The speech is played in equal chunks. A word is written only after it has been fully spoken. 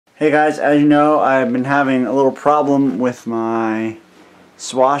Hey guys, as you know, I've been having a little problem with my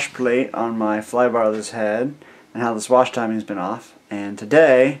swash plate on my Flybarless head and how the swash timing has been off, and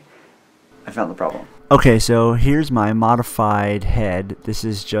today I found the problem. Okay, so here's my modified head. This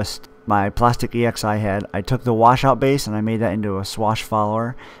is just my plastic EXI head. I took the washout base and I made that into a swash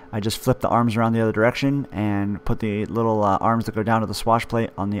follower. I just flipped the arms around the other direction and put the little arms that go down to the swash plate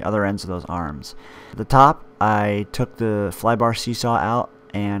on the other ends of those arms. At the top, I took the flybar seesaw out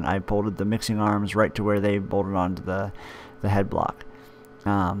and I bolted the mixing arms right to where they bolted onto the head block.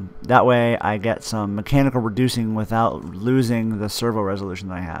 That way I get some mechanical reducing without losing the servo resolution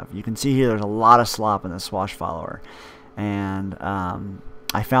that I have. You can see here there's a lot of slop in the swash follower, and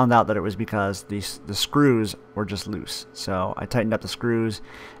I found out that it was because the screws were just loose. So I tightened up the screws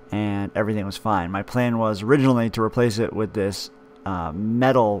and everything was fine. My plan was originally to replace it with this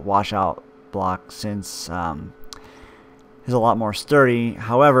metal washout block, since is a lot more sturdy.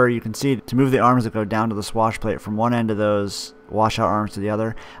 However, you can see to move the arms that go down to the swash plate from one end of those washout arms to the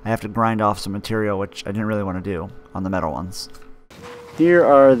other, I have to grind off some material, which I didn't really want to do on the metal ones. Here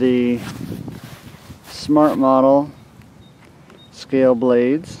are the Smartmodel scale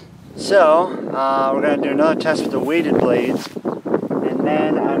blades. So we're going to do another test with the weighted blades, and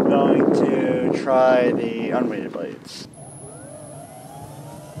then I'm going to try the unweighted blades.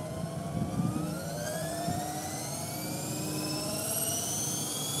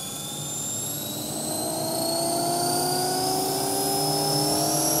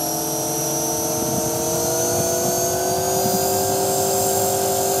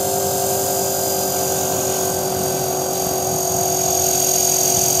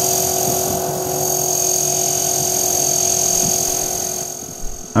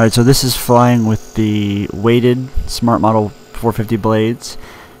 Alright, so this is flying with the weighted Smartmodel 450 blades.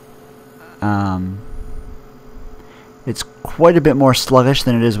 It's quite a bit more sluggish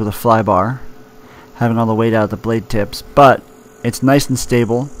than it is with a flybar, having all the weight out of the blade tips, but it's nice and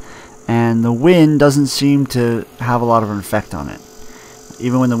stable, and the wind doesn't seem to have a lot of an effect on it.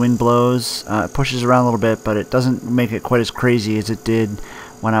 Even when the wind blows, it pushes around a little bit, but it doesn't make it quite as crazy as it did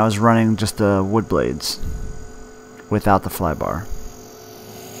when I was running just the wood blades without the flybar.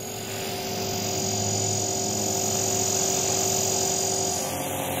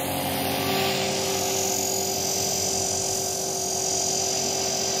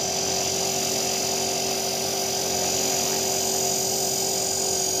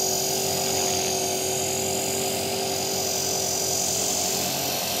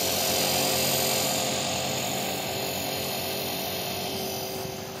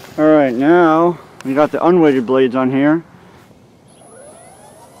 Alright, now we got the unweighted blades on here.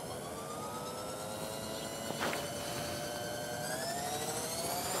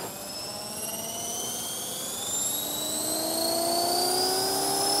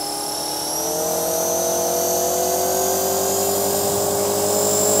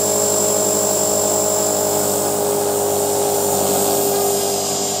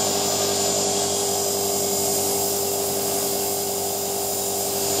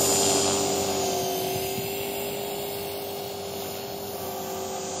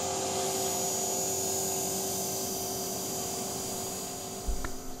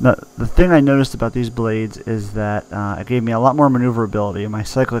 The thing I noticed about these blades is that it gave me a lot more maneuverability. My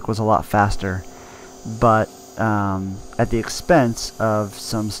cyclic was a lot faster, but at the expense of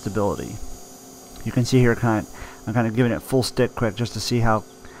some stability. You can see here I'm kind of giving it full stick quick just to see how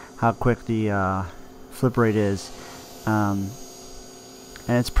quick the flip rate is, and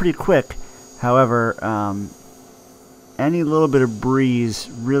it's pretty quick. However, any little bit of breeze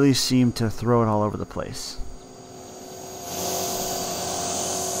really seemed to throw it all over the place.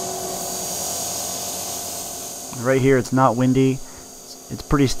 Right here it's not windy, it's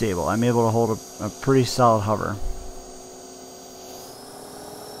pretty stable. I'm able to hold a pretty solid hover.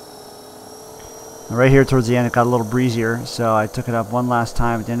 And right here towards the end it got a little breezier, so I took it up one last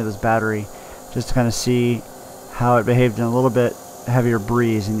time at the end of this battery just to kind of see how it behaved in a little bit heavier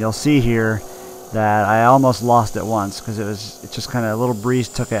breeze. And you'll see here that I almost lost it once because it just kind of, a little breeze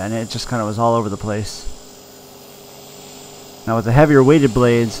took it and it just kind of was all over the place. Now with the heavier weighted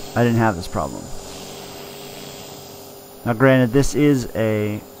blades I didn't have this problem. Now granted, this is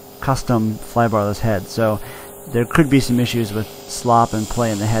a custom Flybarless head, so there could be some issues with slop and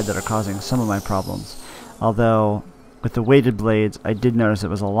play in the head that are causing some of my problems. Although, with the weighted blades, I did notice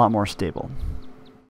it was a lot more stable.